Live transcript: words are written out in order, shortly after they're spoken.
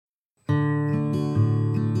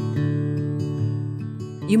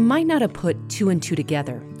You might not have put two and two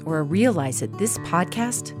together or realize that this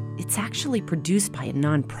podcast, it's actually produced by a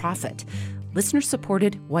nonprofit,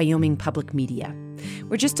 listener-supported Wyoming Public Media.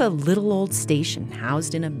 We're just a little old station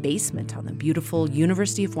housed in a basement on the beautiful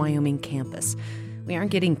University of Wyoming campus. We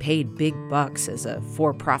aren't getting paid big bucks as a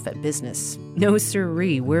for-profit business. No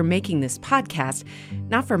siree, we're making this podcast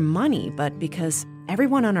not for money, but because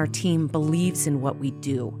everyone on our team believes in what we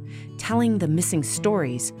do, telling the missing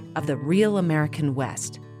stories of the real American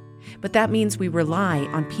West. But that means we rely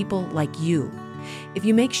on people like you. If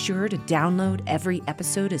you make sure to download every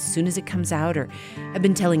episode as soon as it comes out, or have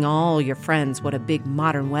been telling all your friends what a big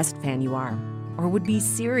Modern West fan you are, or would be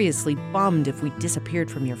seriously bummed if we disappeared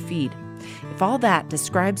from your feed, if all that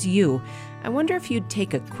describes you, I wonder if you'd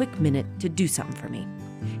take a quick minute to do something for me.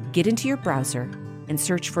 Get into your browser and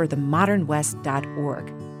search for themodernwest.org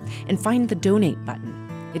and find the donate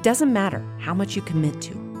button. It doesn't matter how much you commit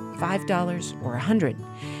to, $5 or $100.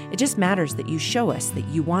 It just matters that you show us that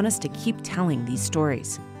you want us to keep telling these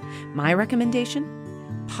stories. My recommendation?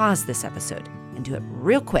 Pause this episode and do it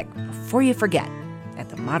real quick before you forget at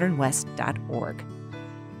themodernwest.org.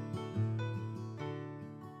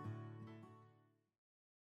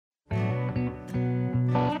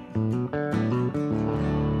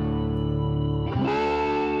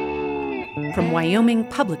 From Wyoming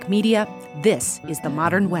Public Media, this is The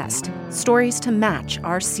Modern West, stories to match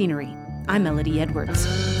our scenery. I'm Melody Edwards.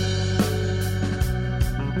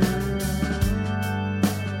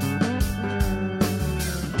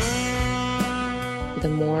 The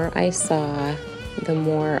more I saw, the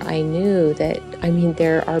more I knew that,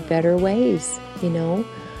 there are better ways,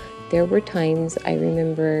 There were times I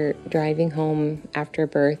remember driving home after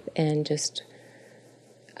birth and just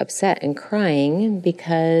upset and crying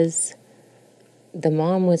because the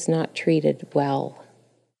mom was not treated well.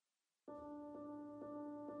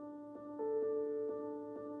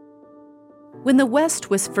 When the West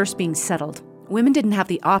was first being settled, women didn't have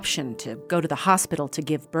the option to go to the hospital to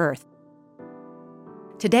give birth.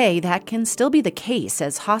 Today, that can still be the case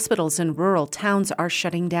as hospitals in rural towns are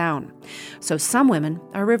shutting down. So some women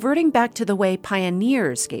are reverting back to the way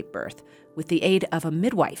pioneers gave birth, with the aid of a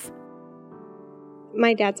midwife.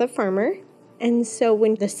 My dad's a farmer. And so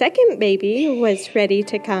when the second baby was ready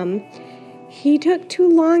to come, he took too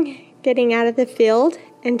long getting out of the field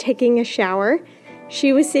and taking a shower.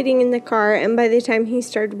 She was sitting in the car, and by the time he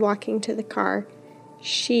started walking to the car,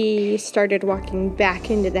 she started walking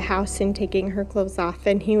back into the house and taking her clothes off.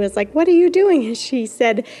 And he was like, "What are you doing?" And she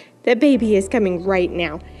said, "The baby is coming right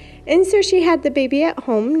now." And so she had the baby at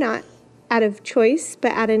home, not out of choice,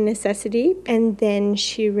 but out of necessity. And then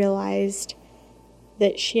she realized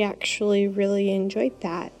that she actually really enjoyed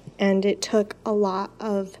that. And it took a lot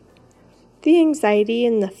of the anxiety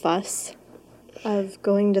and the fuss of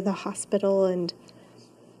going to the hospital. And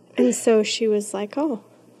so she was like, "Oh,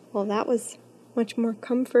 well, that was much more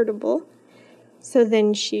comfortable." So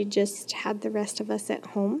then she just had the rest of us at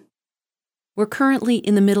home. We're currently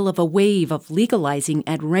in the middle of a wave of legalizing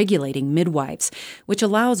and regulating midwives, which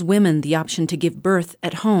allows women the option to give birth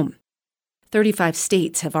at home. 35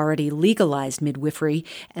 states have already legalized midwifery,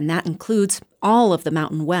 and that includes all of the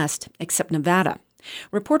Mountain West except Nevada.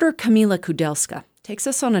 Reporter Kamila Kudelska takes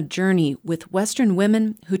us on a journey with Western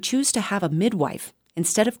women who choose to have a midwife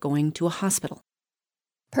instead of going to a hospital.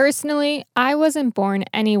 Personally, I wasn't born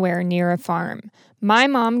anywhere near a farm. My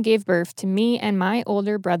mom gave birth to me and my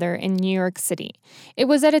older brother in New York City. It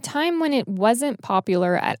was at a time when it wasn't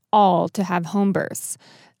popular at all to have home births.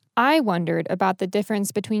 I wondered about the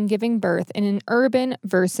difference between giving birth in an urban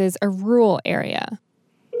versus a rural area.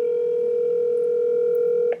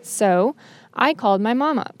 So, I called my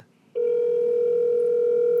mom up.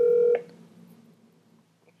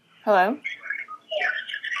 Hello?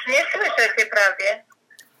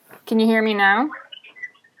 Can you hear me now?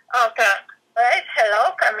 Okay. Right.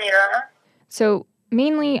 Hello, Camila. So,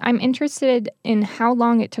 mainly, I'm interested in how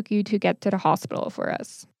long it took you to get to the hospital for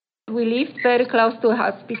us. We lived very close to a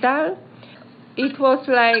hospital. It was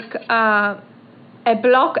like a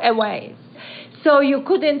block away. So you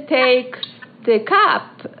couldn't take the cab,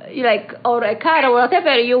 or a car or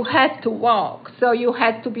whatever. You had to walk. So you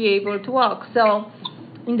had to be able to walk. So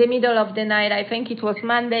in the middle of the night, I think it was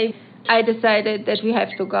Monday, I decided that we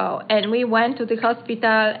have to go. And we went to the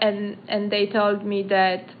hospital and they told me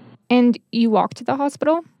that... And you walked to the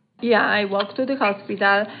hospital? Yeah, I walked to the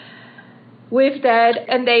hospital. With that,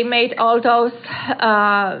 and they made all those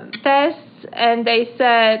tests, and they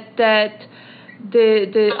said that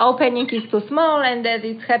the opening is too small and that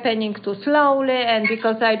it's happening too slowly, and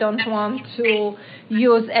because I don't want to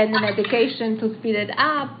use any medication to speed it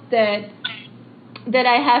up, that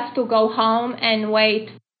I have to go home and wait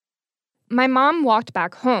My mom walked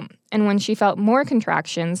back home, and when she felt more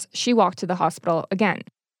contractions, she walked to the hospital again.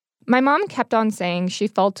 My mom kept on saying she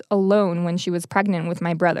felt alone when she was pregnant with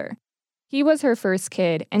my brother. He was her first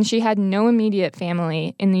kid, and she had no immediate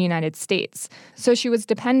family in the United States, so she was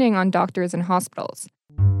depending on doctors and hospitals.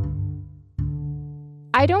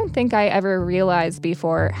 I don't think I ever realized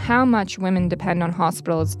before how much women depend on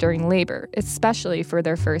hospitals during labor, especially for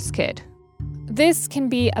their first kid. This can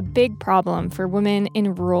be a big problem for women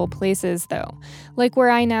in rural places, though, like where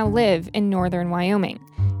I now live in northern Wyoming.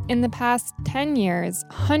 In the past 10 years,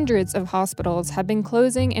 hundreds of hospitals have been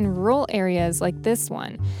closing in rural areas like this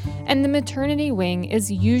one, and the maternity wing is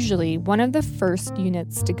usually one of the first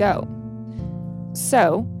units to go.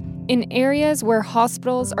 So, in areas where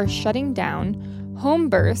hospitals are shutting down, home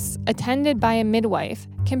births attended by a midwife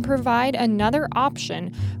can provide another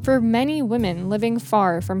option for many women living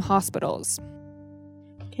far from hospitals.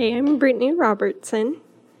 Okay, I'm Brittany Robertson.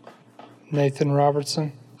 Nathan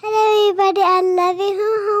Robertson. Hello, everybody. I love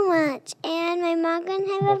you so much. And my mom gonna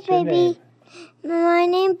have What's a baby. My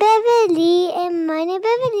name Beverly, and my name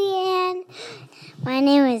Beverly, and my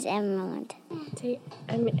name is Emerald.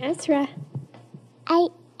 I'm Ezra.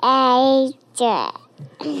 Ezra.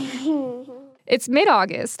 It's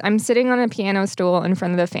mid-August. I'm sitting on a piano stool in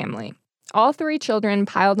front of the family. All three children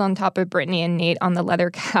piled on top of Brittany and Nate on the leather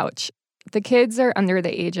couch. The kids are under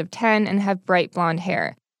the age of 10 and have bright blonde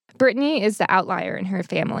hair. Brittany is the outlier in her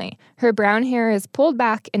family. Her brown hair is pulled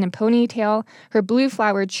back in a ponytail. Her blue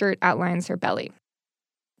flowered shirt outlines her belly.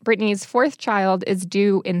 Brittany's fourth child is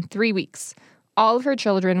due in 3 weeks. All of her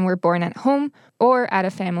children were born at home or at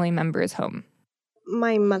a family member's home.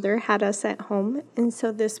 My mother had us at home, and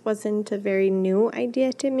so this wasn't a very new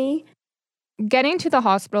idea to me. Getting to the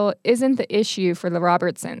hospital isn't the issue for the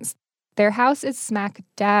Robertsons. Their house is smack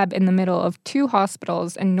dab in the middle of two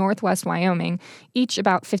hospitals in northwest Wyoming, each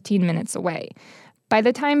about 15 minutes away. By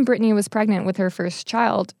the time Brittany was pregnant with her first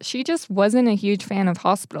child, she just wasn't a huge fan of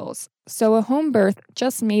hospitals, so a home birth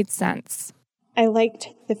just made sense. I liked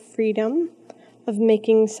the freedom of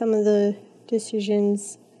making some of the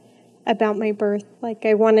decisions about my birth. Like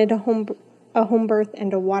I wanted a home birth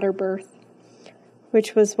and a water birth,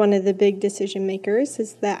 which was one of the big decision makers,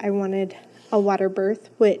 is that I wanted a water birth,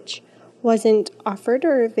 which wasn't offered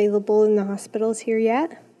or available in the hospitals here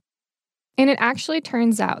yet. And it actually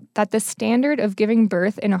turns out that the standard of giving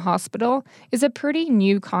birth in a hospital is a pretty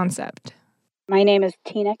new concept. My name is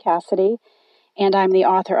Tina Cassidy, and I'm the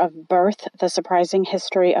author of Birth, The Surprising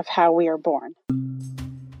History of How We Are Born.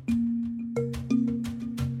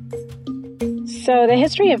 So the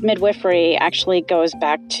history of midwifery actually goes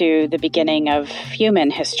back to the beginning of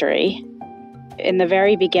human history. In the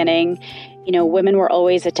very beginning, women were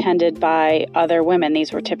always attended by other women.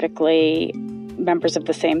 These were typically members of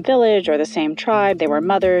the same village or the same tribe. They were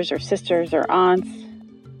mothers or sisters or aunts.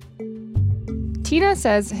 Tina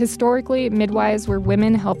says historically, midwives were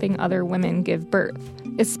women helping other women give birth,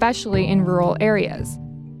 especially in rural areas.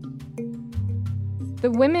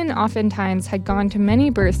 The women oftentimes had gone to many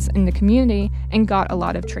births in the community and got a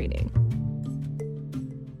lot of training.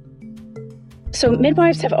 So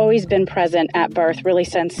midwives have always been present at birth really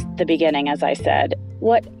since the beginning, as I said.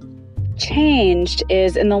 What changed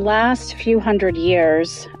is in the last few hundred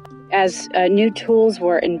years, as new tools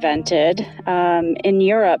were invented, in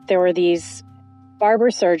Europe there were these barber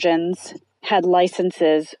surgeons had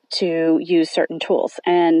licenses to use certain tools,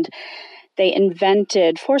 and they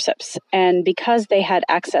invented forceps. And because they had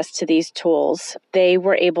access to these tools, they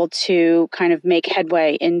were able to kind of make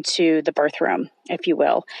headway into the birth room, if you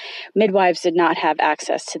will. Midwives did not have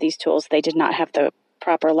access to these tools. They did not have the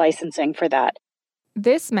proper licensing for that.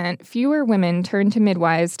 This meant fewer women turned to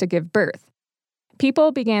midwives to give birth.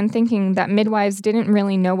 People began thinking that midwives didn't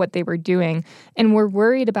really know what they were doing and were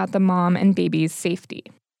worried about the mom and baby's safety.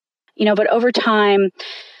 But over time,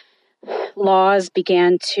 laws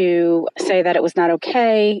began to say that it was not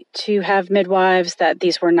okay to have midwives, that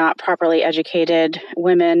these were not properly educated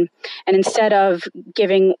women. And instead of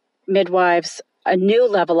giving midwives a new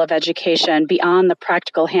level of education beyond the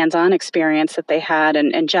practical hands-on experience that they had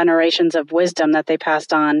and generations of wisdom that they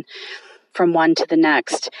passed on from one to the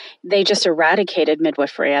next, they just eradicated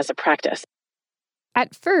midwifery as a practice.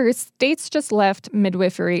 At first, states just left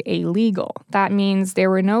midwifery illegal. That means there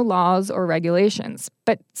were no laws or regulations.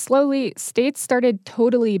 But slowly, states started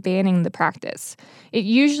totally banning the practice. It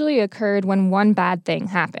usually occurred when one bad thing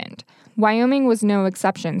happened. Wyoming was no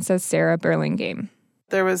exception, says Sarah Burlingame.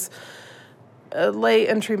 There was a lay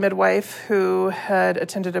entry midwife who had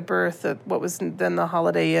attended a birth at what was then the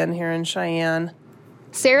Holiday Inn here in Cheyenne.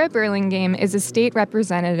 Sarah Burlingame is a state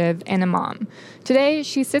representative and a mom. Today,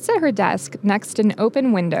 she sits at her desk next to an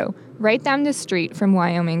open window right down the street from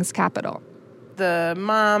Wyoming's capital. The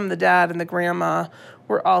mom, the dad, and the grandma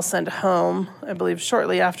were all sent home, I believe,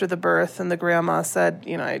 shortly after the birth, and the grandma said,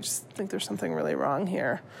 I just think there's something really wrong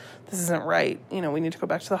here. This isn't right. We need to go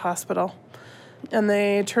back to the hospital. And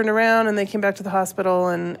they turned around and they came back to the hospital,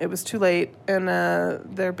 and it was too late, and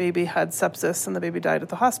their baby had sepsis, and the baby died at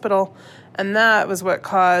the hospital. And that was what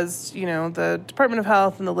caused, the Department of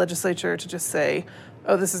Health and the legislature to just say,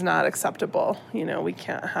 oh, this is not acceptable. We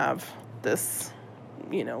can't have this,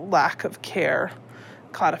 lack of care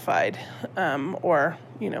codified or,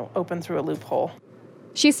 open through a loophole.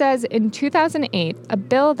 She says in 2008, a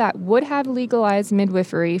bill that would have legalized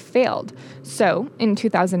midwifery failed. So, in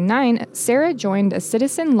 2009, Sarah joined a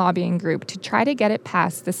citizen lobbying group to try to get it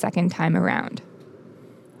passed the second time around.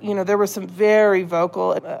 There were some very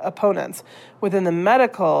vocal opponents within the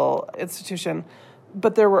medical institution,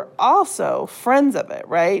 but there were also friends of it,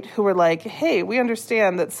 right, who were like, hey, we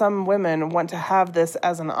understand that some women want to have this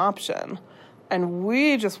as an option, and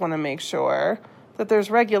we just want to make sure that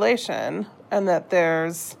there's regulation and that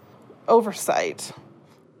there's oversight.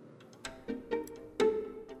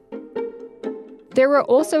 There were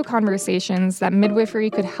also conversations that midwifery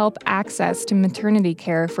could help access to maternity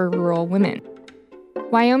care for rural women.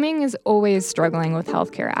 Wyoming is always struggling with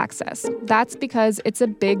healthcare access. That's because it's a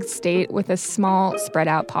big state with a small,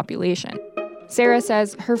 spread-out population. Sarah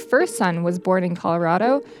says her first son was born in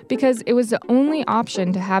Colorado because it was the only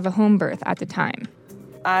option to have a home birth at the time.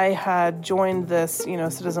 I had joined this,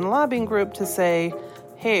 citizen lobbying group to say,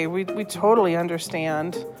 hey, we totally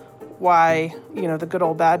understand why, the good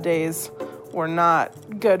old bad days were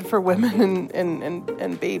not good for women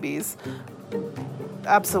and babies.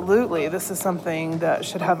 Absolutely, this is something that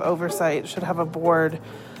should have oversight, should have a board,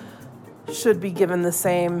 should be given the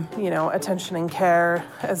same, attention and care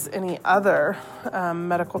as any other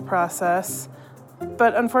medical process.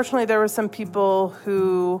 But unfortunately, there were some people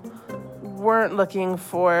who weren't looking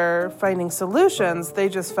for finding solutions. They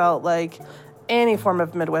just felt like any form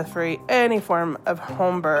of midwifery, any form of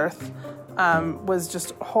home birth was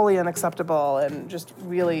just wholly unacceptable and just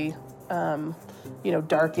really,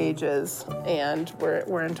 dark ages, and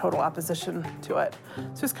we're in total opposition to it.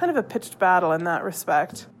 So it's kind of a pitched battle in that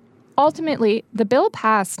respect. Ultimately, the bill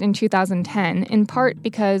passed in 2010 in part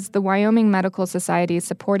because the Wyoming Medical Society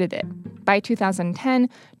supported it. By 2010,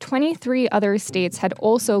 23 other states had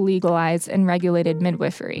also legalized and regulated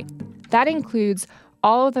midwifery. That includes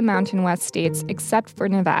all of the Mountain West states except for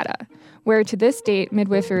Nevada, where to this date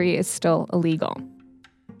midwifery is still illegal.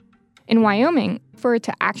 In Wyoming, for it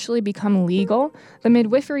to actually become legal, the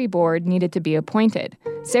midwifery board needed to be appointed.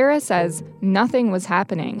 Sarah says nothing was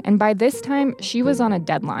happening, and by this time, she was on a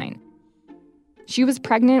deadline. She was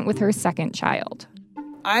pregnant with her second child.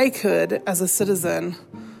 I could, as a citizen,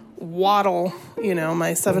 waddle,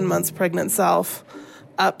 my 7 months pregnant self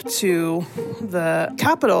up to the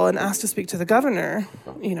Capitol and asked to speak to the governor,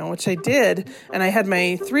 which I did. And I had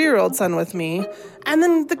my 3-year-old son with me. And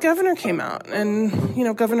then the governor came out and,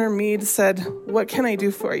 Governor Meade said, "What can I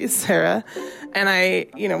do for you, Sarah?" And I,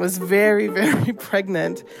 was very, very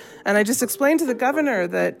pregnant. And I just explained to the governor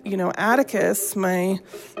that, Atticus, my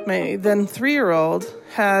then 3-year-old,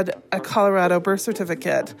 had a Colorado birth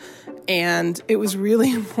certificate. And it was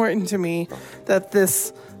really important to me that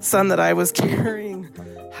this son that I was carrying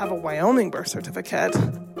have a Wyoming birth certificate.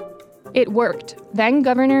 It worked. Then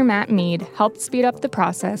Governor Matt Meade helped speed up the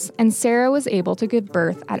process, and Sarah was able to give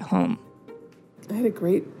birth at home. I had a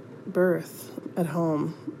great birth at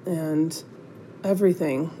home, and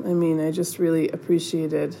everything. I just really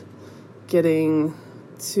appreciated getting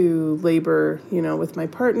to labor, with my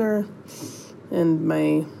partner and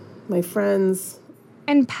my friends.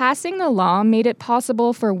 And passing the law made it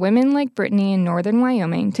possible for women like Brittany in northern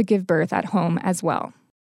Wyoming to give birth at home as well.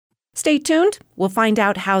 Stay tuned. We'll find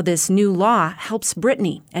out how this new law helps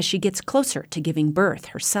Brittany as she gets closer to giving birth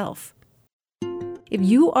herself. If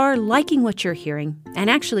you are liking what you're hearing, and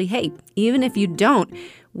actually, hey, even if you don't,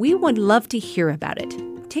 we would love to hear about it.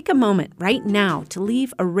 Take a moment right now to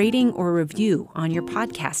leave a rating or review on your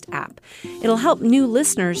podcast app. It'll help new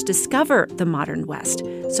listeners discover the modern West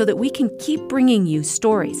so that we can keep bringing you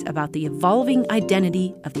stories about the evolving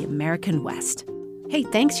identity of the American West. Hey,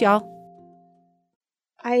 thanks, y'all.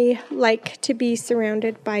 I like to be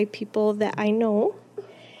surrounded by people that I know,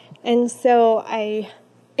 and so I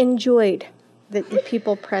enjoyed that the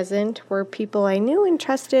people present were people I knew and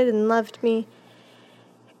trusted and loved me,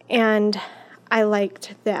 and I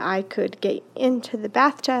liked that I could get into the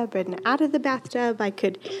bathtub and out of the bathtub. I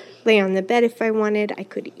could lay on the bed if I wanted. I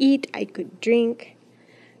could eat. I could drink.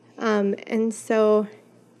 And so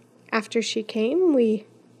after she came, we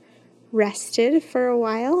rested for a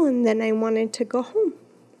while, and then I wanted to go home.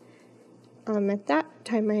 At that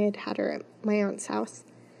time, I had her at my aunt's house.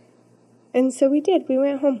 And so we did. We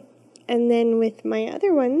went home. And then with my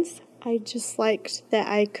other ones, I just liked that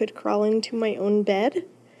I could crawl into my own bed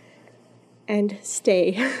and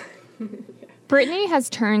stay. Brittany has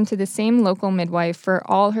turned to the same local midwife for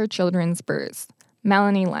all her children's births,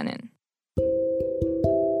 Melanie Lennon.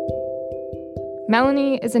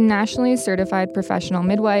 Melanie is a nationally certified professional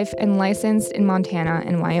midwife and licensed in Montana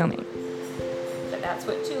and Wyoming.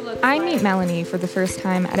 I meet Melanie for the first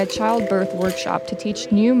time at a childbirth workshop to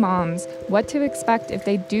teach new moms what to expect if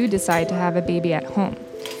they do decide to have a baby at home.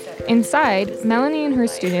 Inside, Melanie and her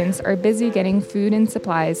students are busy getting food and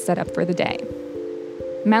supplies set up for the day.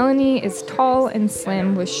 Melanie is tall and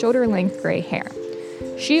slim with shoulder-length gray hair.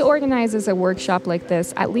 She organizes a workshop like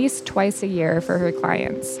this at least twice a year for her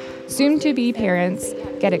clients. Soon-to-be parents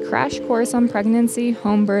get a crash course on pregnancy,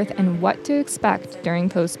 home birth, and what to expect during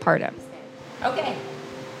postpartum. Okay,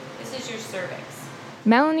 this is your cervix.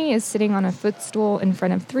 Melanie is sitting on a footstool in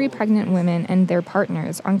front of 3 pregnant women and their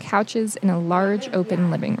partners on couches in a large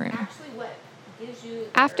open living room.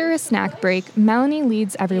 After a snack break, Melanie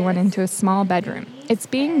leads everyone into a small bedroom. It's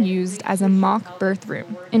being used as a mock birth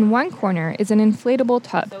room. In one corner is an inflatable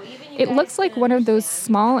tub. It looks like one of those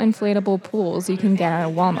small inflatable pools you can get at a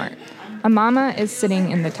Walmart. A mama is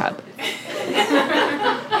sitting in the tub.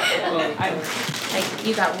 Like,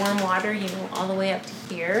 you got warm water, all the way up to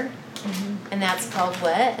here. And that's called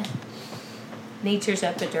what? Nature's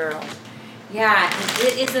epidural. Yeah,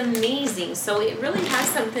 it is amazing. So it really has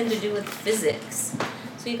something to do with physics.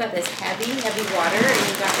 So you've got this heavy water, and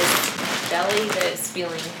you've got this belly that's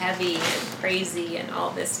feeling heavy and crazy and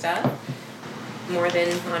all this stuff. More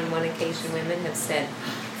than on one occasion, women have said,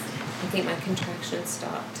 I think my contractions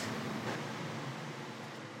stopped.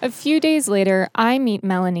 A few days later, I meet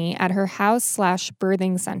Melanie at her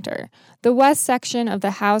house/birthing center. The west section of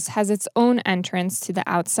the house has its own entrance to the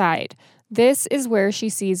outside. This is where she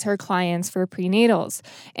sees her clients for prenatals,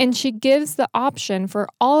 and she gives the option for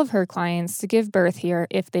all of her clients to give birth here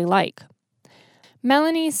if they like.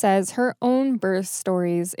 Melanie says her own birth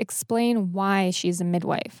stories explain why she's a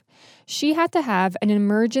midwife. She had to have an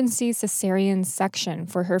emergency cesarean section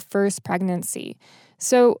for her first pregnancy.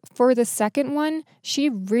 So for the second one, she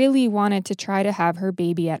really wanted to try to have her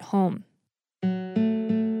baby at home.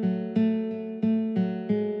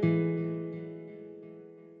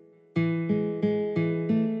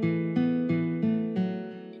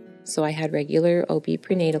 So I had regular OB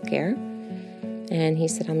prenatal care, and he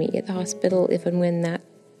said, I'll meet you at the hospital if and when that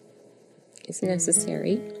is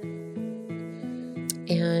necessary.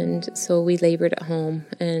 And so we labored at home,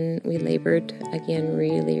 and we labored again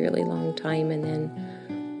really, really long time, and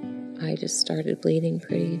then I just started bleeding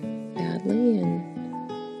pretty badly,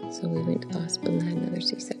 and so we went to the hospital and had another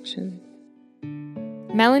C-section.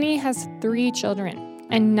 Melanie has 3 children,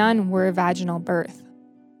 and none were a vaginal birth.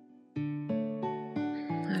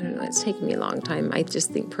 It's taken me a long time. I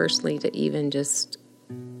just think personally to even just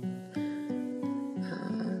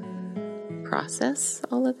process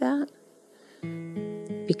all of that.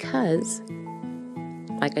 Because,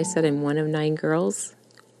 like I said, I'm one of 9 girls.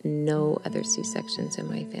 No other C-sections in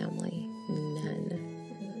my family.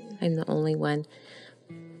 None. I'm the only one.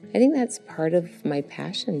 I think that's part of my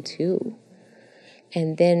passion too.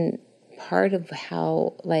 And then part of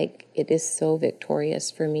how, it is so victorious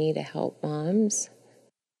for me to help moms.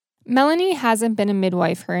 Melanie hasn't been a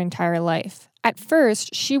midwife her entire life. At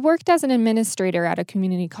first, she worked as an administrator at a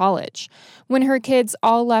community college. When her kids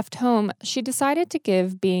all left home, she decided to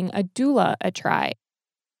give being a doula a try.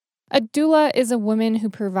 A doula is a woman who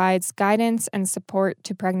provides guidance and support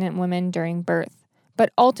to pregnant women during birth.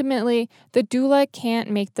 But ultimately, the doula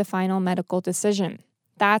can't make the final medical decision.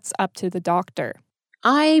 That's up to the doctor.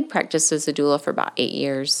 I practiced as a doula for about 8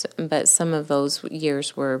 years, but some of those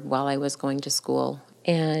years were while I was going to school.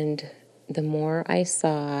 And the more I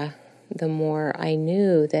saw, the more I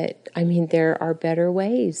knew that, there are better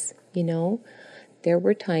ways, There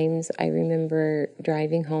were times I remember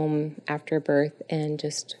driving home after birth and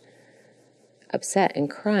just upset and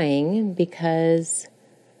crying because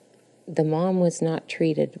the mom was not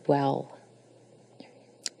treated well.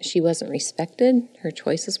 She wasn't respected. Her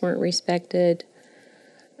choices weren't respected.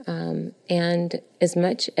 And as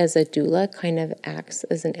much as a doula kind of acts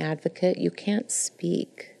as an advocate, you can't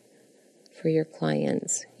speak for your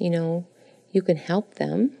clients. You can help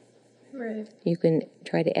them. Right. You can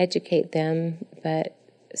try to educate them, but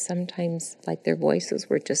sometimes their voices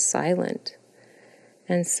were just silent.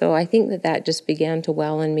 And so I think that just began to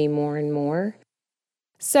well in me more and more.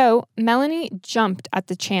 So, Melanie jumped at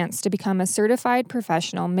the chance to become a certified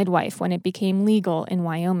professional midwife when it became legal in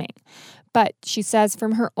Wyoming. But she says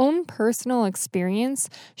from her own personal experience,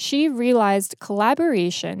 she realized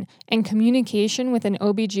collaboration and communication with an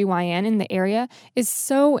OBGYN in the area is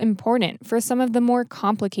so important for some of the more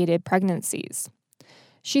complicated pregnancies.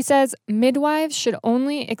 She says midwives should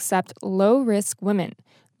only accept low-risk women,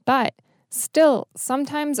 but still,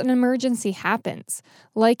 sometimes an emergency happens,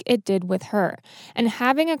 like it did with her, and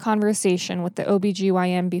having a conversation with the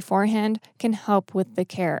OBGYN beforehand can help with the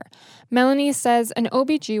care. Melanie says an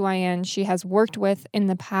OBGYN she has worked with in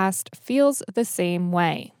the past feels the same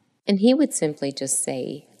way. And he would simply just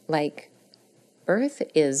say, birth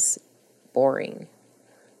is boring,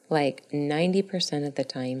 90% of the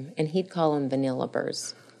time, and he'd call them vanilla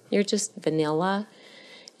births. You're just vanilla.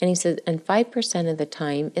 And he said, and 5% of the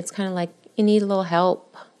time, it's kind of like, you need a little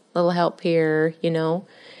help here,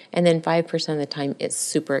 and then 5% of the time it's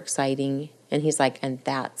super exciting. And he's like, and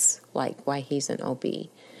that's why he's an OB.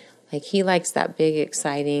 He likes that big,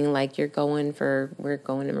 exciting, we're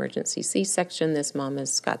going emergency C-section. This mom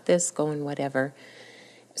has got this going, whatever.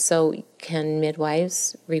 So can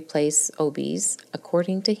midwives replace OBs?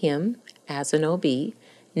 According to him, as an OB,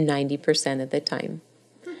 90% of the time.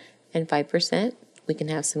 And 5%, we can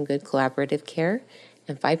have some good collaborative care.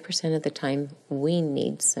 And 5% of the time, we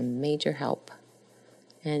need some major help.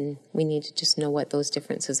 And we need to just know what those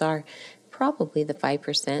differences are. Probably the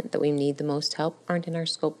 5% that we need the most help aren't in our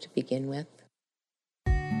scope to begin with.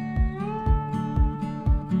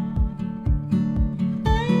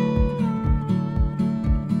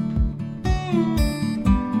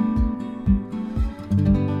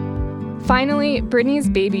 Finally, Brittany's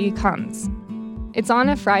baby comes. It's on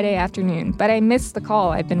a Friday afternoon, but I missed the call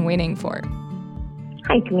I've been waiting for.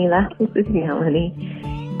 Hi, Camila. This is Melanie.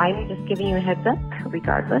 I'm just giving you a heads up,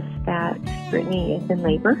 regardless, that Brittany is in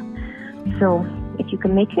labor. So if you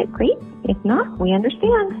can make it, great. If not, we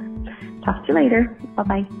understand. Talk to you later.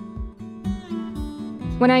 Bye-bye.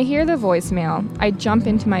 When I hear the voicemail, I jump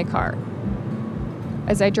into my car.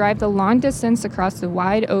 As I drive the long distance across the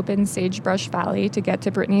wide open sagebrush valley to get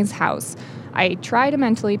to Brittany's house, I try to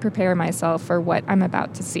mentally prepare myself for what I'm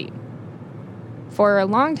about to see. For a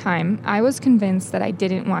long time, I was convinced that I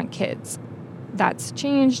didn't want kids. That's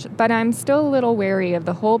changed, but I'm still a little wary of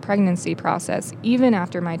the whole pregnancy process, even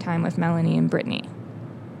after my time with Melanie and Brittany.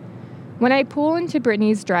 When I pull into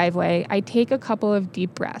Brittany's driveway, I take a couple of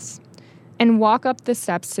deep breaths and walk up the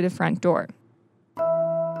steps to the front door.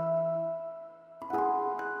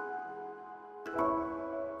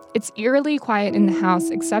 It's eerily quiet in the house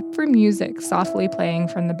except for music softly playing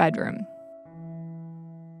from the bedroom.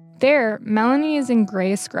 There, Melanie is in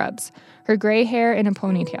gray scrubs, her gray hair in a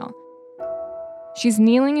ponytail. She's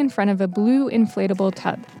kneeling in front of a blue inflatable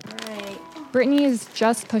tub. Brittany is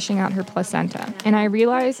just pushing out her placenta, and I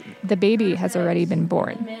realize the baby has already been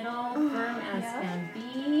born.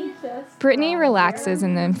 Brittany relaxes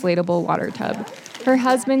in the inflatable water tub. Her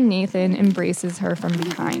husband, Nathan, embraces her from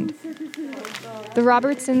behind. The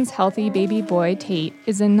Robertsons' healthy baby boy, Tate,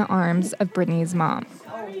 is in the arms of Brittany's mom.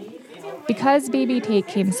 Because baby Tate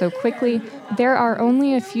came so quickly, there are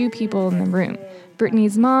only a few people in the room: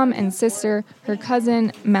 Brittany's mom and sister, her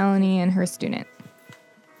cousin, Melanie, and her student.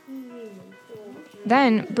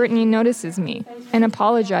 Then Brittany notices me and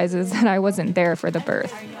apologizes that I wasn't there for the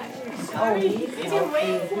birth.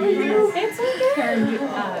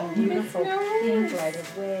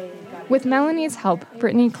 With Melanie's help,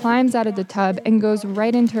 Brittany climbs out of the tub and goes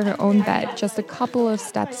right into her own bed, just a couple of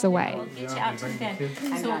steps away.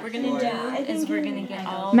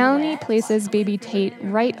 Melanie places baby Tate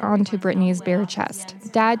right onto Brittany's bare chest.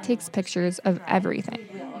 Dad takes pictures of everything.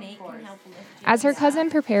 As her cousin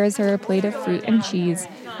prepares her a plate of fruit and cheese,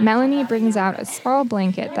 Melanie brings out a small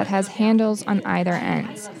blanket that has handles on either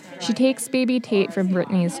ends. She takes baby Tate from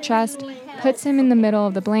Brittany's chest, puts him in the middle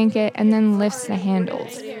of the blanket, and then lifts the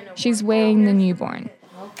handles. She's weighing the newborn.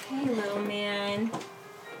 Okay, little man.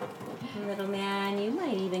 Little man, you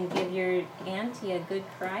might even give your auntie a good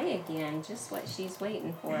cry again. Just what she's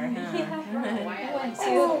waiting for, huh? Do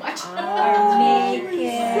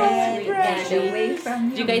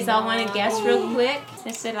you guys all want to guess real quick?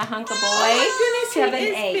 Is it a hunk of boy? Oh my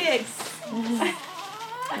goodness, 7, 8.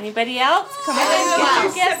 Anybody else? Come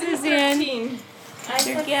on, get your guesses in. Get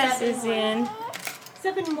your guesses in.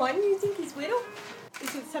 7-1, you think he's little?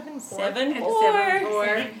 Is it 7-4?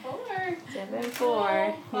 7-4.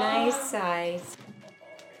 7-4. Nice size.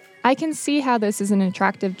 I can see how this is an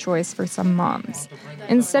attractive choice for some moms.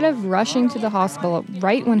 Instead of rushing to the hospital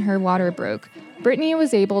right when her water broke, Brittany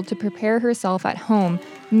was able to prepare herself at home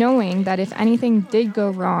knowing that if anything did go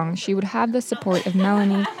wrong, she would have the support of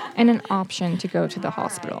Melanie and an option to go to the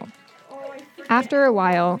hospital. After a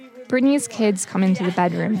while, Brittany's kids come into the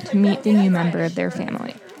bedroom to meet the new member of their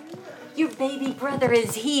family. Your baby brother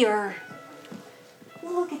is here.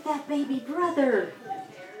 Look at that baby brother.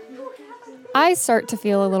 I start to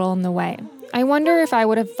feel a little in the way. I wonder if I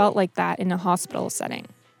would have felt like that in a hospital setting.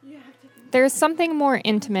 There's something more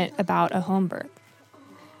intimate about a home birth.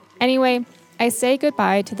 Anyway, I say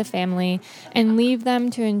goodbye to the family and leave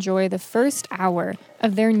them to enjoy the first hour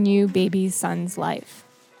of their new baby son's life.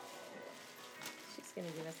 She's going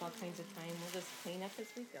to give us all kinds of time. We'll just clean up as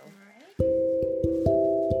we go.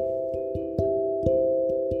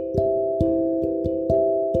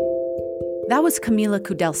 That was Kamila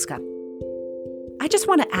Kudelska. I just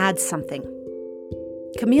want to add something.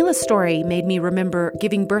 Camila's story made me remember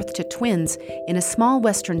giving birth to twins in a small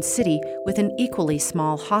western city with an equally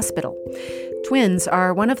small hospital. Twins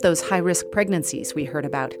are one of those high-risk pregnancies we heard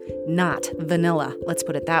about. Not vanilla, let's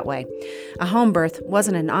put it that way. A home birth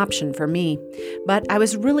wasn't an option for me, but I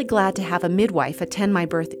was really glad to have a midwife attend my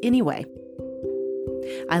birth anyway.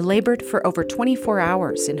 I labored for over 24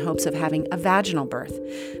 hours in hopes of having a vaginal birth,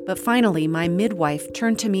 but finally my midwife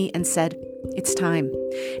turned to me and said, "It's time."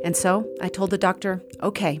 And so I told the doctor,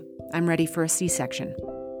 "Okay, I'm ready for a C-section."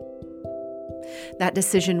 That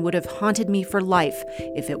decision would have haunted me for life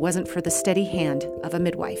if it wasn't for the steady hand of a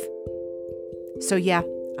midwife. So yeah,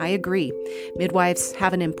 I agree. Midwives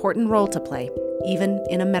have an important role to play, even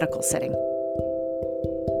in a medical setting.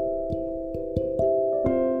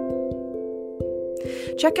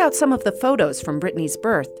 Check out some of the photos from Brittany's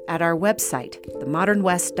birth at our website,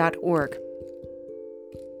 themodernwest.org.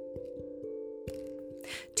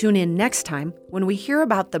 Tune in next time when we hear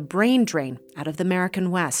about the brain drain out of the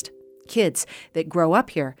American West. Kids that grow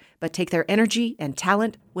up here but take their energy and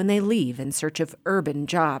talent when they leave in search of urban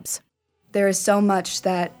jobs. There is so much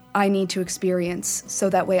that I need to experience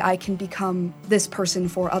so that way I can become this person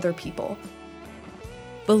for other people.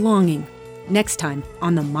 Belonging, next time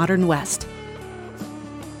on The Modern West.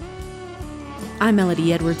 I'm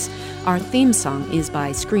Melody Edwards. Our theme song is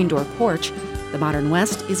by Screen Door Porch. The Modern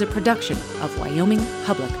West is a production of Wyoming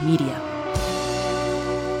Public Media.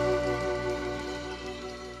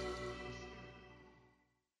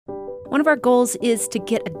 One of our goals is to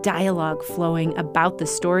get a dialogue flowing about the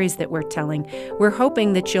stories that we're telling. We're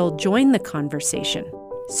hoping that you'll join the conversation.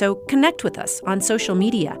 So connect with us on social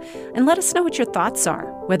media and let us know what your thoughts are,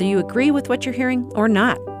 whether you agree with what you're hearing or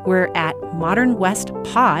not. We're at Modern West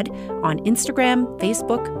Pod on Instagram,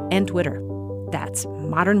 Facebook, and Twitter. That's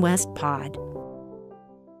Modern West Pod.